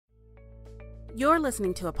You're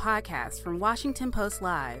listening to a podcast from Washington Post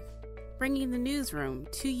Live, bringing the newsroom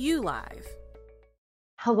to you live.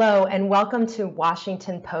 Hello, and welcome to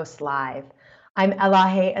Washington Post Live. I'm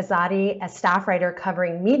Elahe Azadi, a staff writer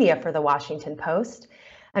covering media for the Washington Post.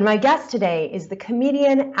 And my guest today is the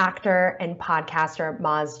comedian, actor, and podcaster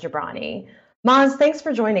Maz Jobrani. Maz, thanks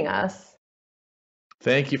for joining us.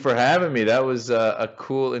 Thank you for having me. That was a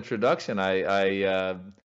cool introduction. I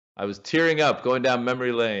was tearing up going down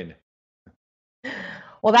memory lane.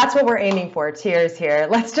 Well, that's what we're aiming for, tears here.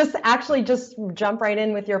 Let's just jump right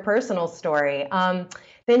in with your personal story. The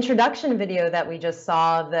introduction video that we just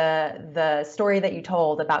saw, the story that you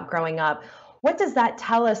told about growing up, what does that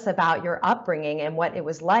tell us about your upbringing and what it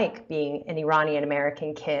was like being an Iranian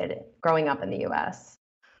American kid growing up in the US?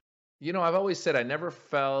 You know, I've always said I never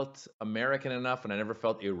felt American enough and I never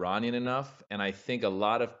felt Iranian enough. And I think a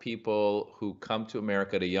lot of people who come to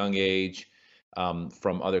America at a young age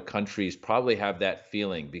from other countries probably have that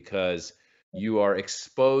feeling because you are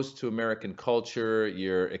exposed to American culture.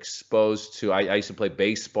 You're exposed to, I used to play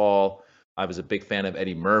baseball. I was a big fan of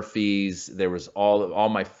Eddie Murphy's. There was all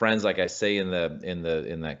my friends, like I say in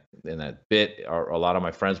that bit, a lot of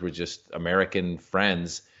my friends were just American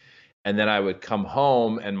friends. And then I would come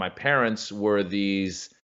home and my parents were these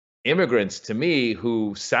immigrants to me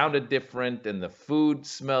who sounded different and the food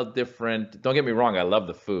smelled different. Don't get me wrong, I love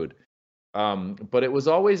the food. But it was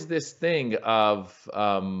always this thing of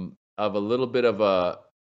a little bit of a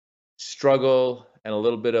struggle and a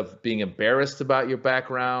little bit of being embarrassed about your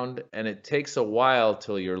background. And it takes a while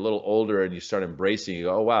till you're a little older and you start embracing, you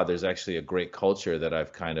go, oh, wow, there's actually a great culture that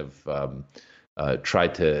I've kind of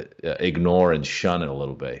tried to ignore and shun it a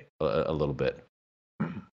little bit.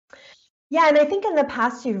 Yeah, and I think in the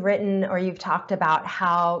past you've written or you've talked about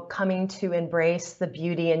how coming to embrace the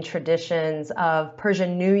beauty and traditions of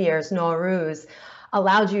Persian New Year's, Nowruz,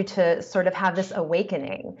 allowed you to sort of have this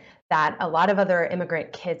awakening that a lot of other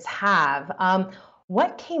immigrant kids have.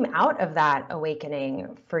 What came out of that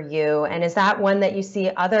awakening for you? And is that one that you see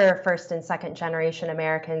other first and second generation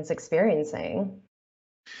Americans experiencing?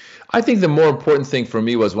 I think the more important thing for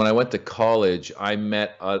me was when I went to college, I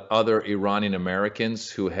met other Iranian Americans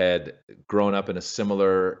who had grown up in a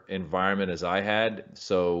similar environment as I had.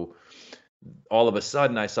 So all of a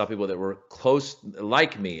sudden I saw people that were close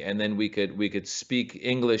like me, and then we could speak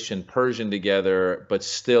English and Persian together, but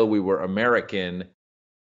still we were American,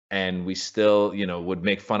 and we still, would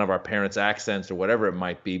make fun of our parents' accents or whatever it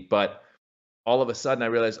might be. But all of a sudden I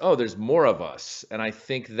realized, oh, there's more of us. And I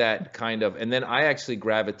think that and then I actually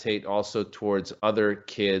gravitate also towards other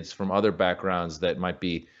kids from other backgrounds that might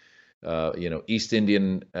be, East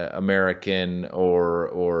Indian American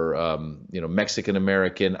or Mexican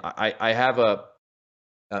American. I have an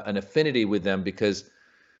affinity with them because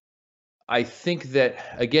I think that,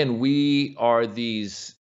 again, we are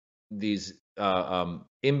these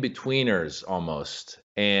in-betweeners almost.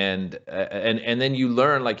 And then you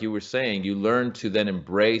learn, like you were saying, you learn to then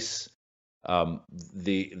embrace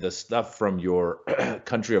the stuff from your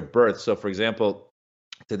country of birth. So, for example,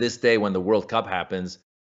 to this day, when the World Cup happens,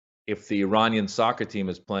 if the Iranian soccer team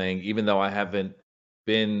is playing, even though I haven't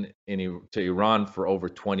been to Iran for over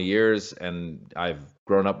 20 years and I've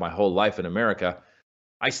grown up my whole life in America,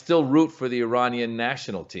 I still root for the Iranian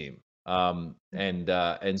national team. And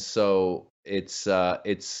so it's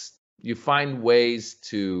you find ways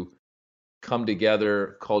to come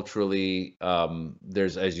together culturally.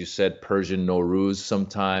 There's, as you said, Persian Nowruz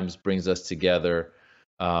sometimes brings us together.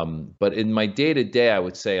 But in my day-to-day, I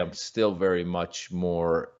would say I'm still very much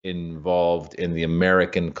more involved in the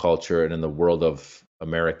American culture and in the world of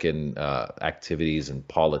American activities and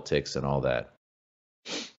politics and all that.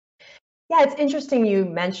 Yeah, it's interesting you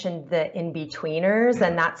mentioned the in-betweeners,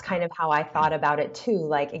 and that's kind of how I thought about it too,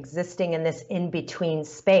 like existing in this in-between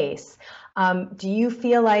space. Do you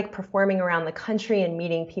feel like performing around the country and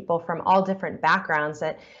meeting people from all different backgrounds,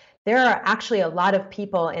 that there are actually a lot of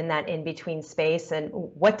people in that in-between space, and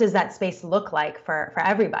what does that space look like for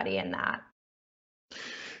everybody in that?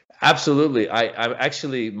 Absolutely. I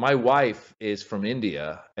actually, my wife is from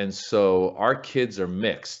India, and so our kids are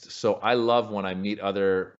mixed. So I love when I meet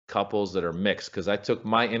other couples that are mixed, because I took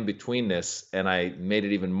my in-betweenness and I made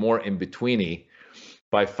it even more in-betweeny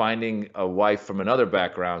by finding a wife from another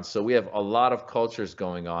background. So we have a lot of cultures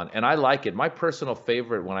going on, and I like it. My personal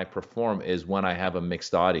favorite when I perform is when I have a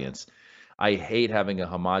mixed audience. I hate having a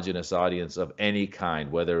homogenous audience of any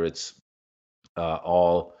kind, whether it's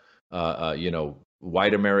all,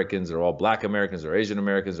 white Americans or all Black Americans or Asian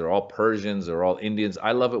Americans or all Persians or all Indians.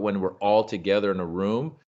 I love it when we're all together in a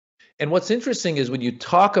room. And what's interesting is when you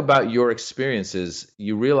talk about your experiences,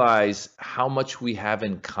 you realize how much we have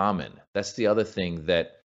in common. That's the other thing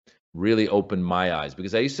that really opened my eyes,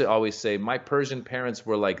 because I used to always say, my Persian parents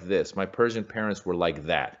were like this, my Persian parents were like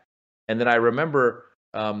that. And then I remember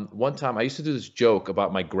one time I used to do this joke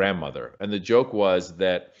about my grandmother. And the joke was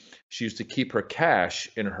that she used to keep her cash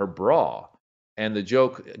in her bra. And the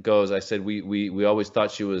joke goes, I said, we always thought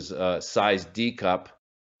she was a size D cup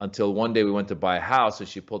until one day we went to buy a house and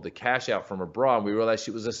she pulled the cash out from her bra and we realized she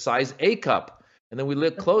was a size A cup. And then we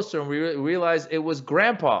looked closer and we realized it was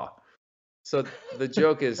grandpa. So the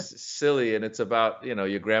joke is silly and it's about,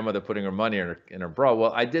 your grandmother putting her money in her bra.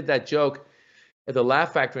 Well, I did that joke at the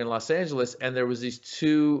Laugh Factory in Los Angeles, and there was these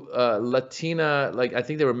two Latina, I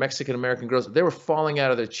think they were Mexican American girls. They were falling out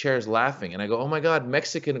of their chairs laughing. And I go, oh my God,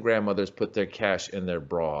 Mexican grandmothers put their cash in their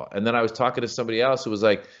bra. And then I was talking to somebody else who was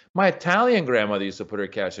like, my Italian grandmother used to put her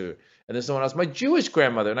cash in. And then someone else, my Jewish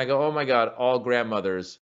grandmother. And I go, oh my God, all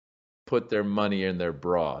grandmothers put their money in their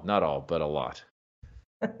bra. Not all, but a lot.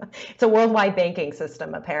 It's a worldwide banking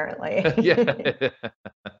system, apparently. Yeah.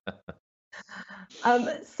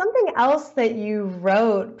 Something else that you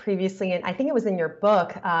wrote previously, and I think it was in your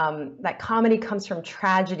book, that comedy comes from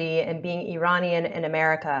tragedy, and being Iranian in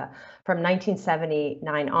America from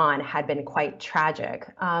 1979 on had been quite tragic.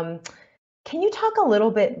 Can you talk a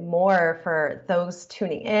little bit more for those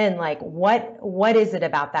tuning in? What is it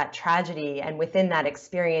about that tragedy and within that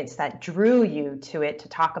experience that drew you to it to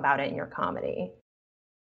talk about it in your comedy?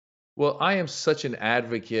 Well, I am such an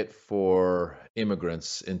advocate for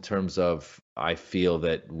immigrants in terms of I feel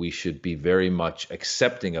that we should be very much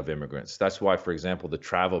accepting of immigrants. That's why, for example, the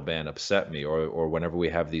travel ban upset me, or whenever we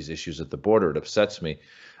have these issues at the border, it upsets me.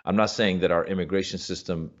 I'm not saying that our immigration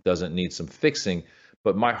system doesn't need some fixing,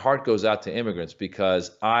 but my heart goes out to immigrants because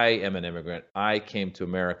I am an immigrant. I came to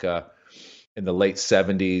America in the late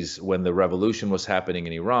 70s when the revolution was happening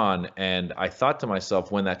in Iran. And I thought to myself,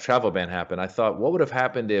 when that travel ban happened, I thought, what would have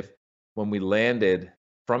happened if when we landed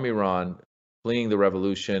from Iran, fleeing the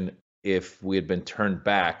revolution, if we had been turned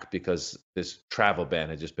back because this travel ban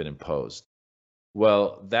had just been imposed?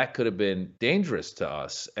 Well, that could have been dangerous to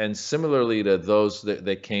us. And similarly to those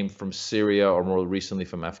that came from Syria or more recently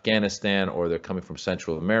from Afghanistan, or they're coming from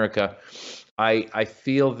Central America, I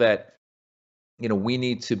feel that we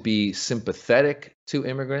need to be sympathetic to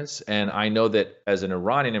immigrants. And I know that as an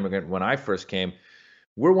Iranian immigrant, when I first came,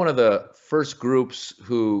 we're one of the first groups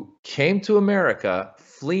who came to America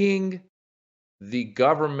fleeing the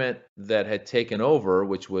government that had taken over,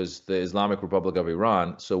 which was the Islamic Republic of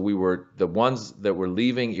Iran. So we were the ones that were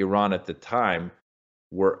leaving Iran at the time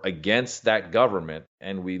were against that government.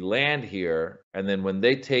 And we land here. And then when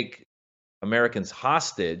they take Americans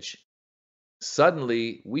hostage,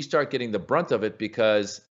 suddenly we start getting the brunt of it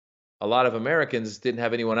because a lot of Americans didn't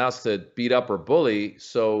have anyone else to beat up or bully.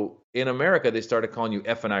 So in America, they started calling you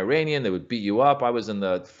effing Iranian. They would beat you up. I was in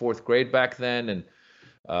the 4th grade back then, and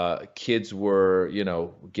kids were,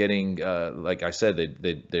 getting, like I said,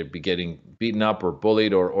 they'd be getting beaten up or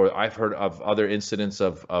bullied, or I've heard of other incidents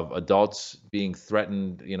of adults being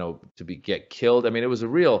threatened, to get killed. I mean, it was a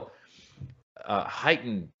real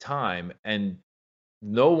heightened time, and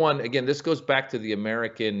no one, again, this goes back to the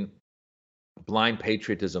American blind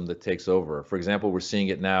patriotism that takes over. For example, we're seeing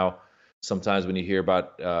it now sometimes when you hear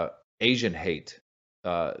about Asian hate.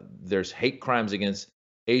 There's hate crimes against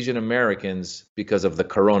Asian Americans because of the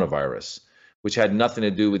coronavirus, which had nothing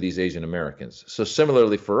to do with these Asian Americans. So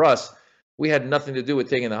similarly for us, we had nothing to do with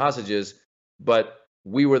taking the hostages, but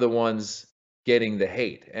we were the ones getting the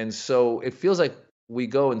hate. And so it feels like we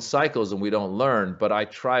go in cycles and we don't learn, but I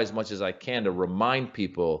try as much as I can to remind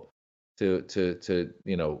people to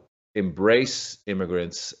embrace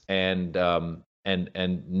immigrants and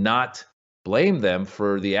not blame them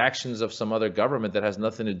for the actions of some other government that has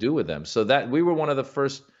nothing to do with them. So that we were one of the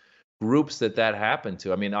first groups that happened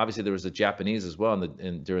to. I mean, obviously there was the Japanese as well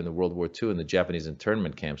during the World War II in the Japanese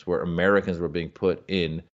internment camps where Americans were being put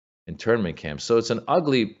in internment camps. So it's an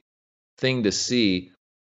ugly thing to see.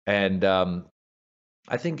 And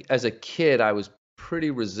I think as a kid, I was pretty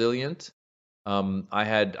resilient.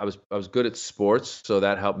 I was good at sports, so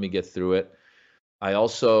that helped me get through it. I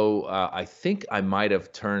also, I think I might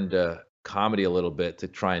have turned to comedy a little bit to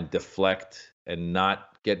try and deflect and not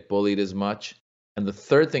get bullied as much. And the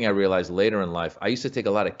third thing I realized later in life, I used to take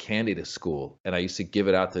a lot of candy to school and I used to give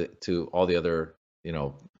it out to all the other,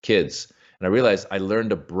 kids. And I realized I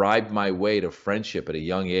learned to bribe my way to friendship at a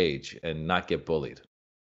young age and not get bullied.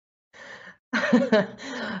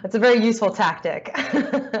 It's a very useful tactic.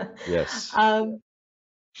 Yes.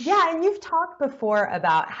 Yeah, and you've talked before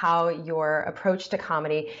about how your approach to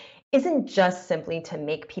comedy isn't just simply to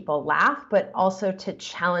make people laugh, but also to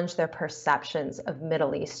challenge their perceptions of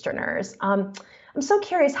Middle Easterners. I'm so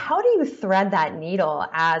curious, how do you thread that needle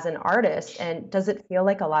as an artist, and does it feel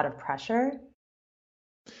like a lot of pressure?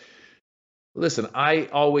 Listen, I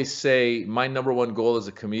always say my number one goal as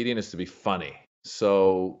a comedian is to be funny.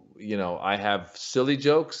 So, I have silly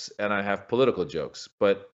jokes and I have political jokes,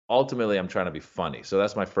 but ultimately I'm trying to be funny. So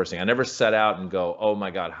that's my first thing. I never set out and go, oh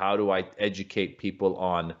my God, how do I educate people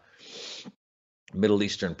on Middle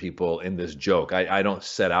Eastern people in this joke? I don't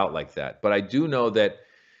set out like that. But I do know that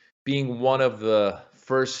being one of the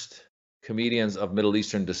first comedians of Middle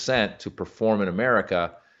Eastern descent to perform in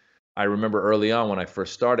America, I remember early on when I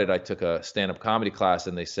first started, I took a stand-up comedy class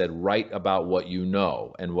and they said, write about what you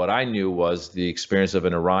know. And what I knew was the experience of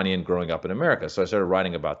an Iranian growing up in America. So I started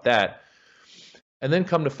writing about that. And then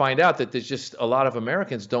come to find out that there's just a lot of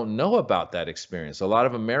Americans don't know about that experience. A lot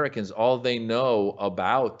of Americans, all they know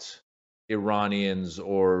about Iranians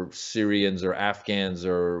or Syrians or Afghans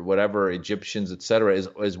or whatever, Egyptians, et cetera,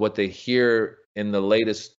 is what they hear in the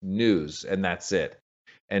latest news, and that's it.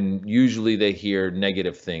 And usually they hear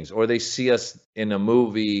negative things, or they see us in a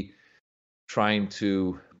movie trying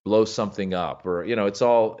to blow something up, or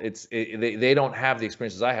they don't have the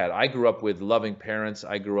experiences I had. I grew up with loving parents.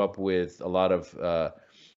 I grew up with a lot of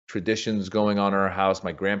traditions going on in our house.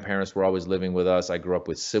 My grandparents were always living with us. I grew up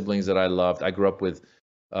with siblings that I loved. I grew up with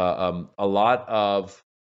a lot of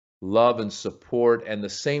love and support, and the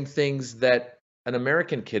same things that an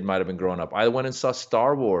American kid might have been growing up. I went and saw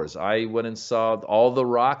Star Wars. I went and saw all the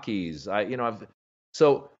Rockies.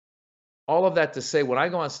 So all of that to say, when I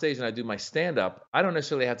go on stage and I do my stand-up, I don't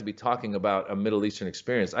necessarily have to be talking about a Middle Eastern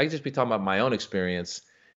experience. I can just be talking about my own experience.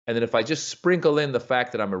 And then if I just sprinkle in the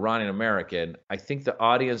fact that I'm Iranian American, I think the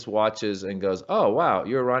audience watches and goes, "Oh, wow,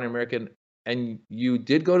 you're Iranian American and you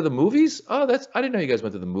did go to the movies? Oh, I didn't know you guys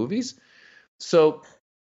went to the movies." So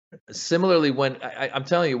similarly, when I'm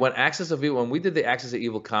telling you, when we did the Axis of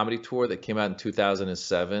Evil comedy tour that came out in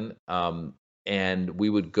 2007, and we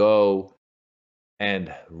would go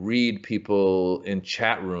and read people in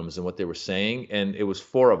chat rooms and what they were saying, and it was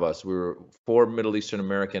four of us. We were four Middle Eastern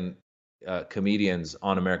American comedians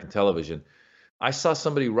on American television. I saw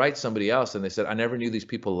somebody write somebody else, and they said, "I never knew these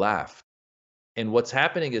people laughed." And what's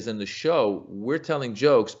happening is in the show, we're telling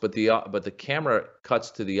jokes, but the camera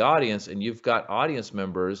cuts to the audience, and you've got audience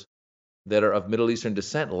members that are of Middle Eastern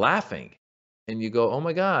descent laughing. And you go, "Oh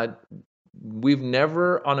my God, we've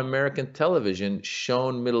never on American television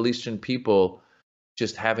shown Middle Eastern people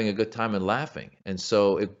just having a good time and laughing." And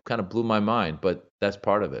so it kind of blew my mind, but that's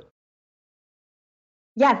part of it.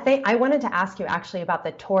 Yeah, I wanted to ask you actually about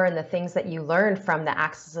the tour and the things that you learned from the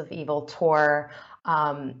Axis of Evil tour,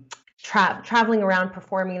 traveling around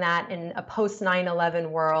performing that in a post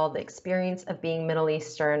 9/11 world, the experience of being Middle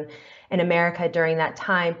Eastern in America during that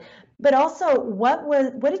time. But also,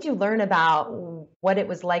 what did you learn about what it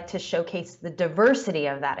was like to showcase the diversity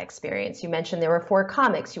of that experience? You mentioned there were four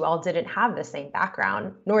comics. You all didn't have the same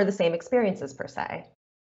background nor the same experiences per se.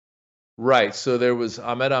 Right. So there was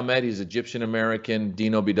Ahmed Ahmed, he's Egyptian American,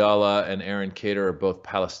 Dino Bidala and Aaron Cater are both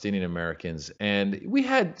Palestinian Americans. And we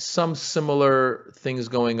had some similar things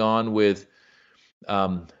going on with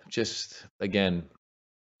just, again,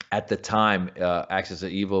 at the time, Axis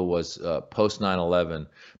of Evil was post 9/11.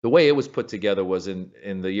 The way it was put together was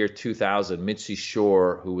in the year 2000, Mitzi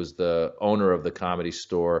Shore, who was the owner of the Comedy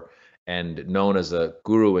Store and known as a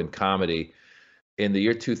guru in comedy, in the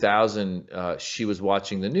year 2000, she was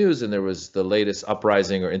watching the news, and there was the latest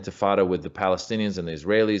uprising or intifada with the Palestinians and the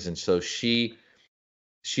Israelis. And so she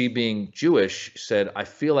being Jewish, said, "I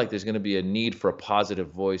feel like there's going to be a need for a positive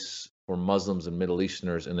voice for Muslims and Middle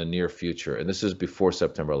Easterners in the near future." And this is before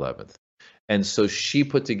September 11th. And so she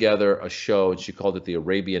put together a show, and she called it the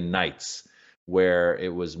Arabian Nights, where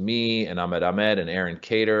it was me and Ahmed Ahmed and Aaron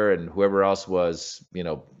Cater and whoever else was,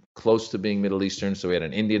 close to being Middle Eastern. So we had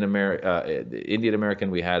an Indian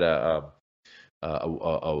American. We had a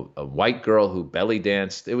white girl who belly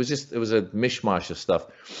danced. It was a mishmash of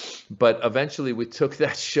stuff. But eventually we took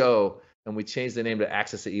that show and we changed the name to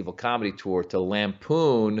Axis of Evil Comedy Tour to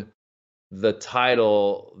lampoon the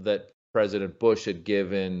title that President Bush had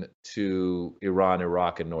given to Iran,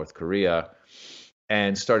 Iraq, and North Korea,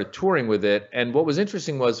 and started touring with it. And what was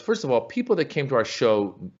interesting was, first of all, people that came to our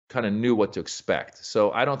show kind of knew what to expect.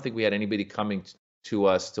 So I don't think we had anybody coming to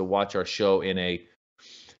us to watch our show in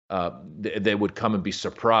they would come and be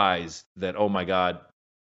surprised that, "Oh my God,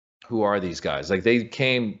 who are these guys?" Like, they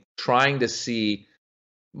came trying to see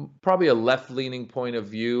probably a left-leaning point of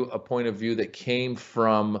view, a point of view that came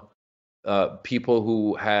from people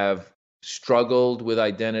who have struggled with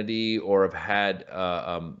identity or have had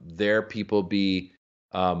their people be,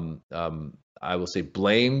 I will say,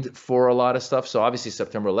 blamed for a lot of stuff. So obviously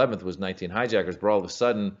September 11th was 19 hijackers, but all of a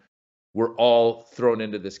sudden we're all thrown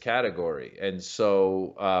into this category. And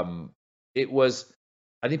so it was,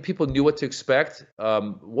 I think people knew what to expect.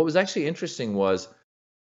 What was actually interesting was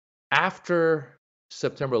after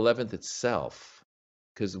September 11th itself,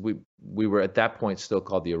 because we were at that point still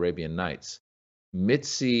called the Arabian Nights,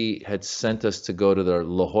 Mitzi had sent us to go to the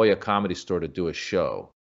La Jolla Comedy Store to do a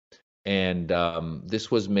show. And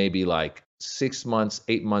this was maybe like 6 months,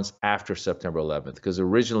 8 months after September 11th, because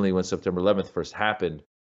originally when September 11th first happened,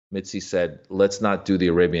 Mitzi said, let's not do the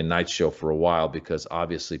Arabian Nights show for a while because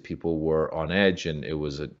obviously people were on edge and it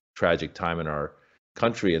was a tragic time in our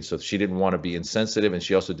country. And so she didn't want to be insensitive, and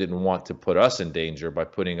she also didn't want to put us in danger by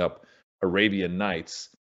putting up Arabian Nights.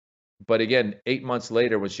 But again, 8 months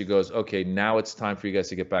later, when she goes, okay, now it's time for you guys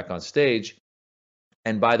to get back on stage.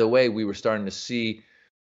 And by the way, we were starting to see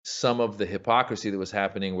some of the hypocrisy that was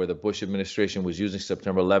happening where the Bush administration was using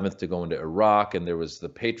September 11th to go into Iraq, and there was the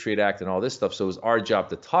Patriot Act and all this stuff. So it was our job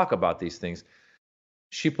to talk about these things.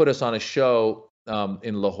 She put us on a show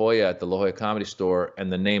in La Jolla at the La Jolla Comedy Store,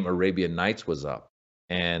 and the name Arabian Nights was up.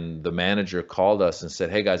 And the manager called us and said,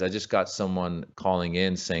 hey guys, I just got someone calling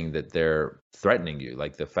in saying that they're threatening you.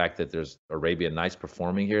 Like the fact that there's Arabian Nights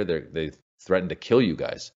performing here, they threatened to kill you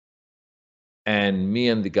guys. And me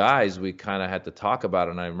and the guys, we kind of had to talk about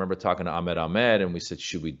it. And I remember talking to Ahmed, and we said,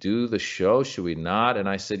 should we do the show? Should we not? And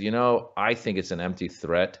I said, I think it's an empty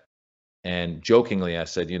threat. And jokingly, I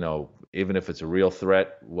said, even if it's a real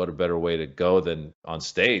threat, what a better way to go than on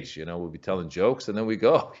stage? We'll be telling jokes and then we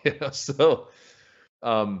go. So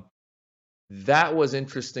that was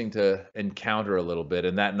interesting to encounter a little bit.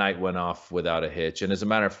 And that night went off without a hitch. And as a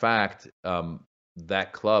matter of fact,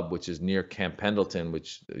 that club, which is near Camp Pendleton,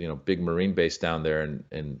 which, big Marine base down there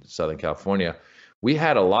in Southern California, we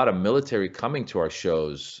had a lot of military coming to our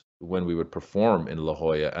shows when we would perform in La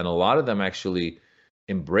Jolla. And a lot of them actually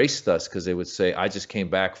embraced us because they would say, I just came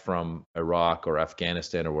back from Iraq or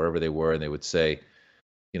Afghanistan or wherever they were. And they would say,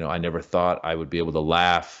 I never thought I would be able to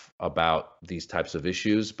laugh about these types of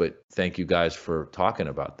issues, but thank you guys for talking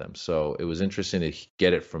about them. So it was interesting to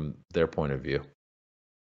get it from their point of view.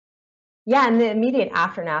 Yeah, and the immediate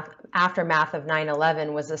aftermath of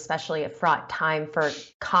 9/11 was especially a fraught time for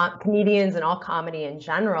comedians and all comedy in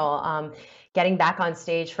general. Getting back on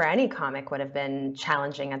stage for any comic would have been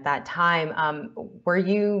challenging at that time. Were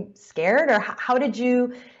you scared, or how did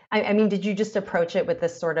you? I mean, did you just approach it with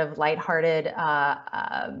this sort of lighthearted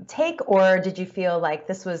take, or did you feel like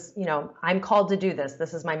this was, I'm called to do this.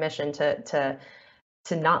 This is my mission to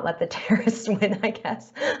not let the terrorists win, I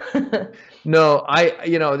guess. No,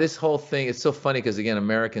 this whole thing, it's so funny because, again,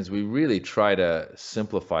 Americans, we really try to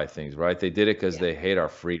simplify things, right? They did it because they hate our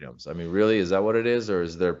freedoms. I mean, really, is that what it is? Or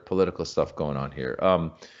is there political stuff going on here?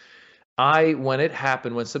 When it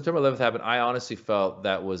happened, when September 11th happened, I honestly felt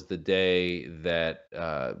that was the day that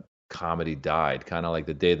comedy died, kind of like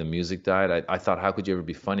the day the music died. I thought, how could you ever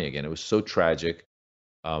be funny again? It was so tragic.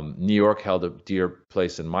 New York held a dear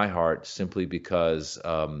place in my heart simply because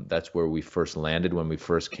that's where we first landed when we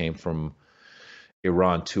first came from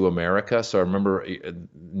Iran to America. So I remember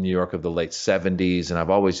New York of the late 70s, and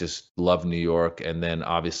I've always just loved New York, and then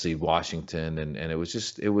obviously Washington, and it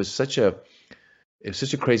was such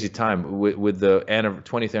a crazy time with the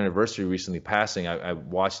 20th anniversary recently passing. I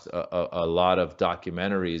watched a lot of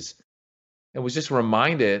documentaries and was just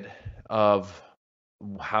reminded of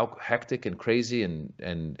how hectic and crazy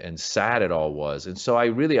and sad it all was. And so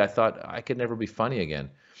I thought I could never be funny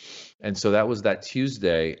again. And so that was that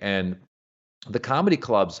Tuesday. And the comedy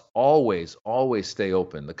clubs always stay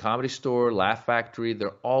open. The Comedy Store, Laugh Factory,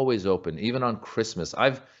 they're always open, even on Christmas.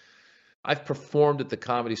 I've performed at the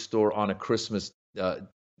Comedy Store on a Christmas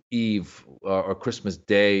Eve or Christmas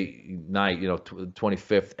Day night,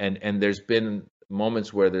 25th. And there's been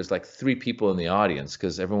moments where there's like 3 people in the audience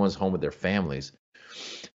because everyone's home with their families.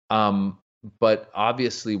 But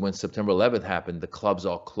obviously when September 11th happened, the clubs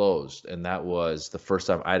all closed. And that was the first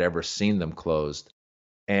time I'd ever seen them closed.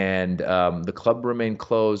 And the club remained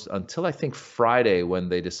closed until I think Friday when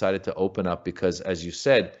they decided to open up because, as you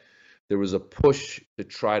said, there was a push to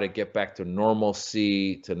try to get back to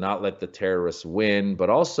normalcy, to not let the terrorists win. But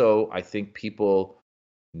also, I think people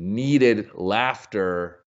needed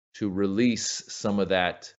laughter to release some of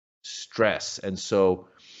that stress. And so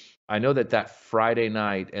I know that Friday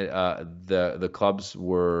night, the clubs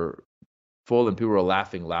were full and people were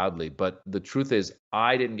laughing loudly. But the truth is,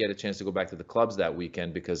 I didn't get a chance to go back to the clubs that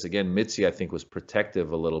weekend because, again, Mitzi, I think, was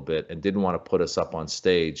protective a little bit and didn't want to put us up on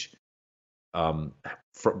stage.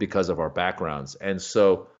 because of our backgrounds. And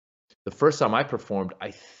so the first time I performed,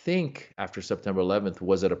 I think after September 11th,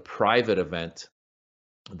 was at a private event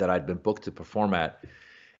that I'd been booked to perform at.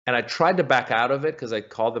 And I tried to back out of it because I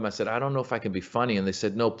called them. I said, I don't know if I can be funny. And they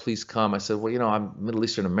said, no, please come. I said, well, I'm Middle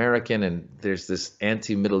Eastern American, and there's this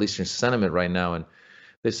anti-Middle Eastern sentiment right now. And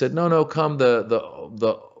they said, no, come.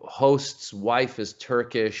 The host's wife is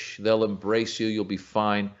Turkish. They'll embrace you. You'll be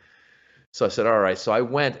fine. So I said, all right. So I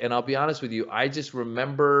went, and I'll be honest with you, I just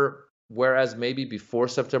remember, whereas maybe before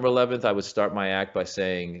September 11th, I would start my act by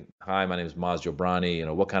saying, hi, my name is Maz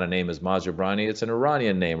Jobrani. What kind of name is Maz Jobrani? It's an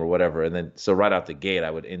Iranian name or whatever. And then, so right out the gate, I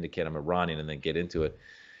would indicate I'm Iranian and then get into it.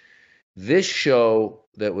 This show,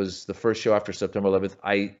 that was the first show after September 11th,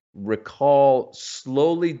 I recall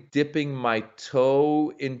slowly dipping my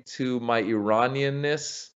toe into my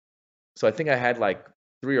Iranianness. So I think I had like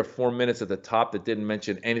 3 or 4 minutes at the top that didn't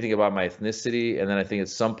mention anything about my ethnicity. And then I think at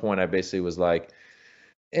some point I basically was like,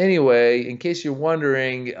 anyway, in case you're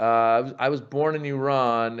wondering, I was born in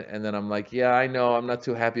Iran. And then I'm like, yeah, I know. I'm not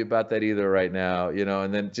too happy about that either right now,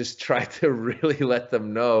 and then just try to really let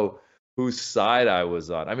them know whose side I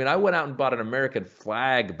was on. I mean, I went out and bought an American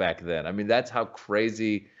flag back then. I mean, that's how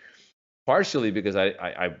crazy, partially because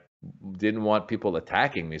I didn't want people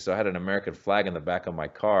attacking me. So I had an American flag in the back of my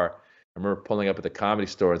car. I remember pulling up at the Comedy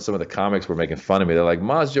Store, and some of the comics were making fun of me. They're like,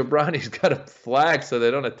 Maz Jobrani's got a flag so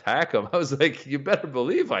they don't attack him. I was like, you better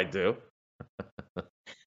believe I do. It's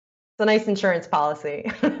a nice insurance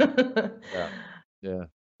policy. Yeah.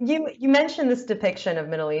 You mentioned this depiction of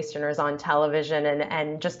Middle Easterners on television,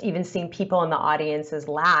 and just even seeing people in the audiences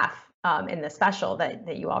laugh in the special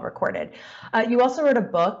that you all recorded. You also wrote a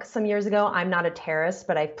book some years ago, I'm Not a Terrorist,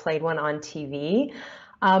 but I've played one on TV.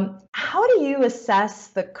 How do you assess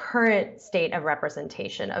the current state of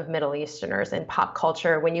representation of Middle Easterners in pop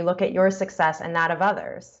culture when you look at your success and that of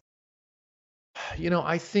others?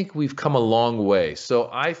 I think we've come a long way. So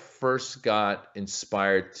I first got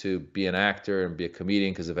inspired to be an actor and be a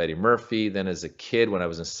comedian because of Eddie Murphy. Then as a kid, when I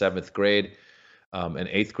was in 7th grade and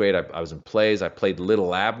 8th grade, I was in plays. I played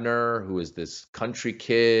Little Abner, who is this country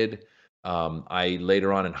kid. I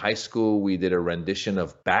later on in high school, we did a rendition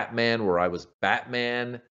of Batman where I was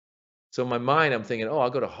Batman. So in my mind, I'm thinking, I'll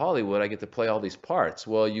go to Hollywood. I get to play all these parts.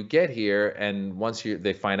 Well, you get here, and once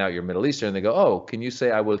they find out you're Middle Eastern, they go, can you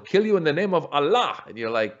say, I will kill you in the name of Allah? And you're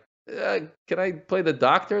like, can I play the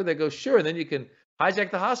doctor? They go, sure. And then you can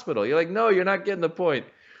hijack the hospital. You're like, no, you're not getting the point.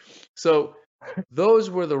 So those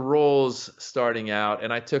were the roles starting out,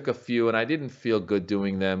 and I took a few, and I didn't feel good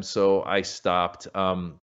doing them, so I stopped.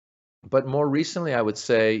 But more recently, I would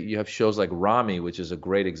say you have shows like Ramy, which is a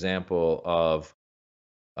great example of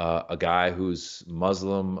a guy who's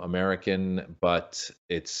Muslim American, but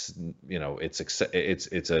it's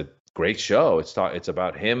a great show. It's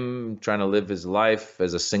about him trying to live his life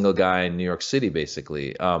as a single guy in New York City,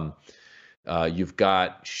 basically. You've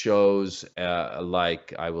got shows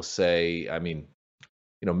like, I will say, I mean,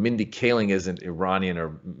 Mindy Kaling isn't Iranian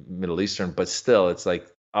or Middle Eastern, but still, it's like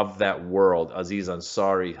of that world. Aziz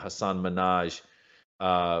Ansari, Hassan Minhaj,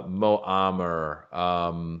 Mo Amer,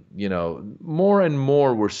 more and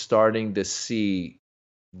more we're starting to see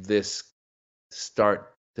this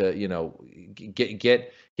start to,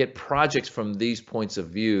 get projects from these points of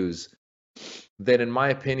views that, in my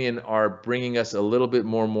opinion, are bringing us a little bit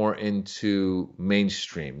more into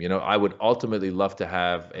mainstream. I would ultimately love to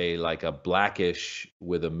have a Blackish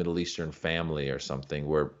with a Middle Eastern family or something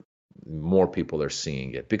where more people are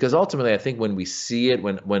seeing it, because ultimately I think when we see it,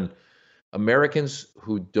 when Americans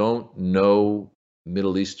who don't know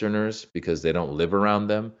Middle Easterners because they don't live around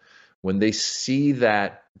them, when they see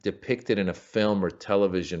that depicted in a film or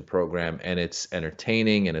television program and it's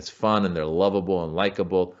entertaining and it's fun and they're lovable and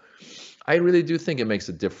likable, I really do think it makes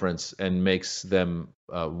a difference and makes them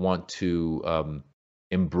want to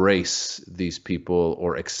embrace these people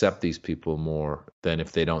or accept these people more than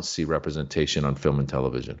if they don't see representation on film and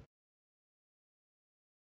television.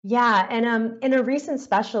 Yeah, and in a recent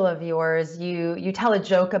special of yours, you tell a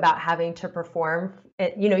joke about having to perform.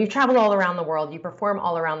 You traveled all around the world, you perform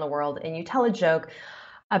all around the world, and you tell a joke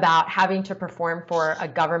about having to perform for a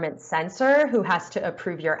government censor who has to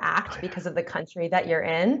approve your act because of the country that you're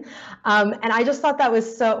in. And I just thought that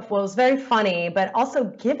was it was very funny, but also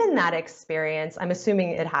given that experience, I'm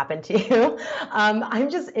assuming it happened to you. I'm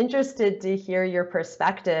just interested to hear your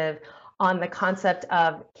perspective on the concept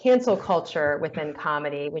of cancel culture within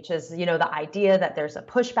comedy, which is, the idea that there's a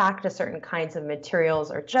pushback to certain kinds of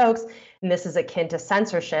materials or jokes, and this is akin to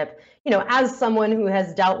censorship, as someone who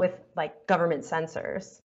has dealt with government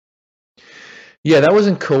censors. Yeah, that was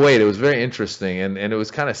in Kuwait. It was very interesting, and it was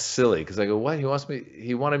kind of silly because I go, "What?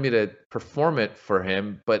 He wanted me to perform it for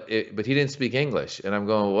him, but he didn't speak English." And I'm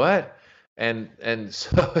going, "What?" And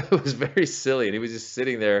so it was very silly, and he was just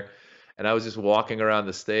sitting there, and I was just walking around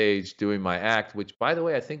the stage doing my act, which, by the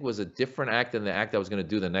way, I think was a different act than the act I was going to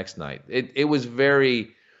do the next night. It was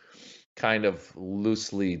very kind of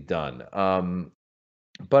loosely done.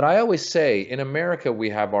 But I always say in America we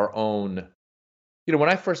have our own. When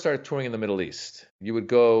I first started touring in the Middle East,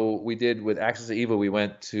 we did with Axis of Evil, we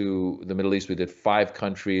went to the Middle East. We did 5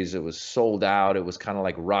 countries. It was sold out. It was kind of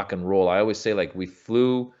like rock and roll. I always say, like, we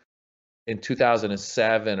flew in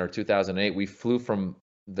 2007 or 2008, we flew from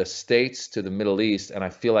the States to the Middle East. And I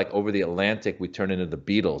feel like over the Atlantic, we turned into the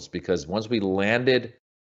Beatles, because once we landed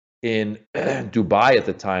in Dubai at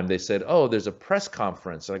the time, they said, "Oh, there's a press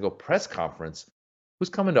conference." And I go, "Press conference? Who's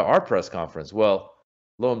coming to our press conference?" Well,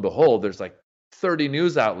 lo and behold, there's like 30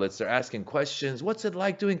 news outlets. They're asking questions. What's it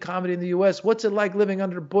like doing comedy in the US? What's it like living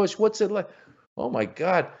under Bush? What's it like? Oh my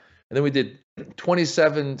God. And then we did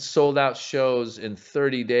 27 sold out shows in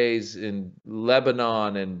 30 days in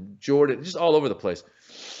Lebanon and Jordan, just all over the place.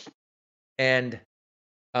 And,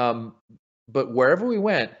 but wherever we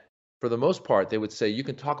went, for the most part, they would say, "You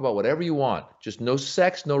can talk about whatever you want, just no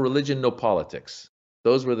sex, no religion, no politics."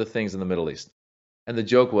 Those were the things in the Middle East. And the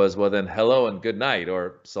joke was, well, then hello and good night,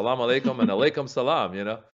 or salam alaikum and alaikum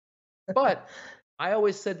salam, But I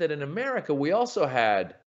always said that in America, we also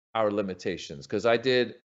had our limitations, because I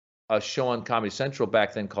did a show on Comedy Central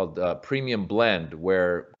back then called Premium Blend,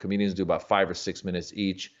 where comedians do about 5 or 6 minutes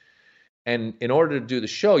each. And in order to do the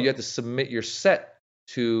show, you had to submit your set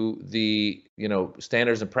to the,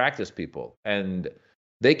 standards and practice people. And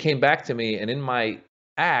they came back to me, and in my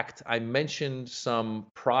act, I mentioned some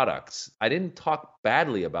products. I didn't talk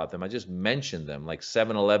badly about them. I just mentioned them, like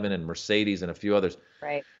 7-Eleven and Mercedes and a few others.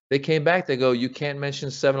 Right. They came back. They go, "You can't mention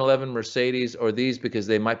 7-Eleven, Mercedes, or these because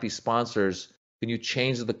they might be sponsors. Can you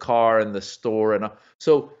change the car and the store?" And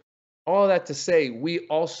so all that to say, we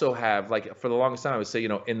also have, like, for the longest time, I would say,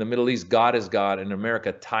 in the Middle East, God is God. In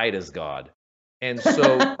America, tide is God. And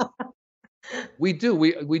so we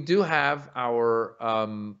do have our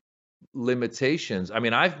limitations. I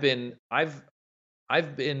mean, I've been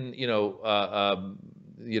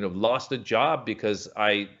lost a job because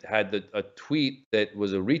I had a tweet that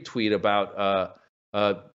was a retweet about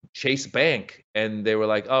Chase Bank, and they were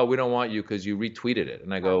like, "Oh, we don't want you because you retweeted it."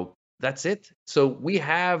 And I go, "That's it." So we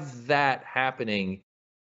have that happening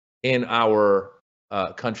in our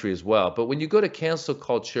country as well. But when you go to cancel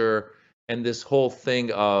culture and this whole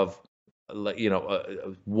thing of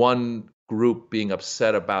one group being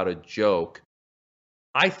upset about a joke,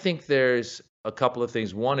 I think there's a couple of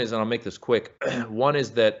things. One is, and I'll make this quick, one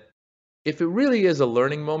is that if it really is a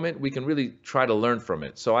learning moment, we can really try to learn from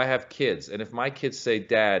it. So I have kids, and if my kids say,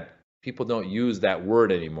 "Dad, people don't use that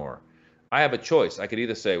word anymore," I have a choice. I could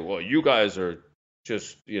either say, "Well, you guys are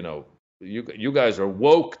just, you guys are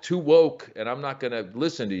woke, too woke, and I'm not going to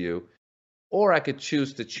listen to you." Or I could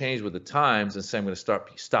choose to change with the times and say, "I'm going to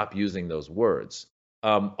stop using those words."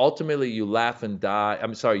 Ultimately, you laugh and die.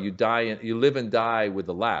 You live and die with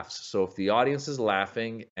the laughs. So if the audience is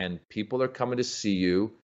laughing and people are coming to see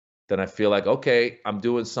you, then I feel like, okay, I'm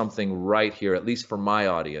doing something right here, at least for my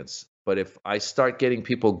audience. But if I start getting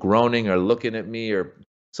people groaning or looking at me, or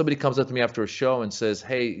somebody comes up to me after a show and says,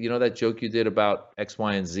 "Hey, that joke you did about X,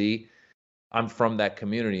 Y, and Z, I'm from that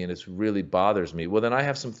community and it really bothers me," well, then I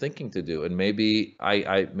have some thinking to do, and maybe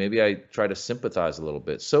I try to sympathize a little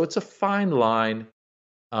bit. So it's a fine line.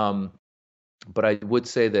 But I would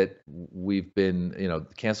say that we've been,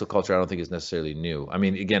 cancel culture, I don't think is necessarily new. I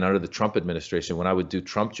mean, again, under the Trump administration, when I would do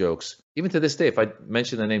Trump jokes, even to this day, if I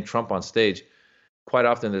mention the name Trump on stage, quite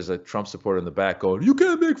often there's a Trump supporter in the back going, "You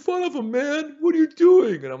can't make fun of him, man. What are you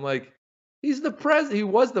doing?" And I'm like, he's the president. He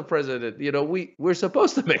was the president. We're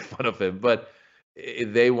supposed to make fun of him, but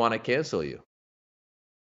they want to cancel you.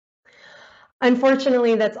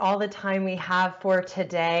 Unfortunately, that's all the time we have for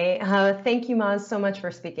today. Thank you, Maz, so much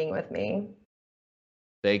for speaking with me.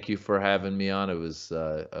 Thank you for having me on. It was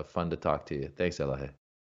fun to talk to you. Thanks, Elahe.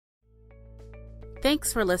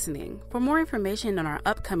 Thanks for listening. For more information on our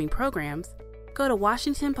upcoming programs, go to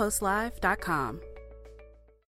WashingtonPostLive.com.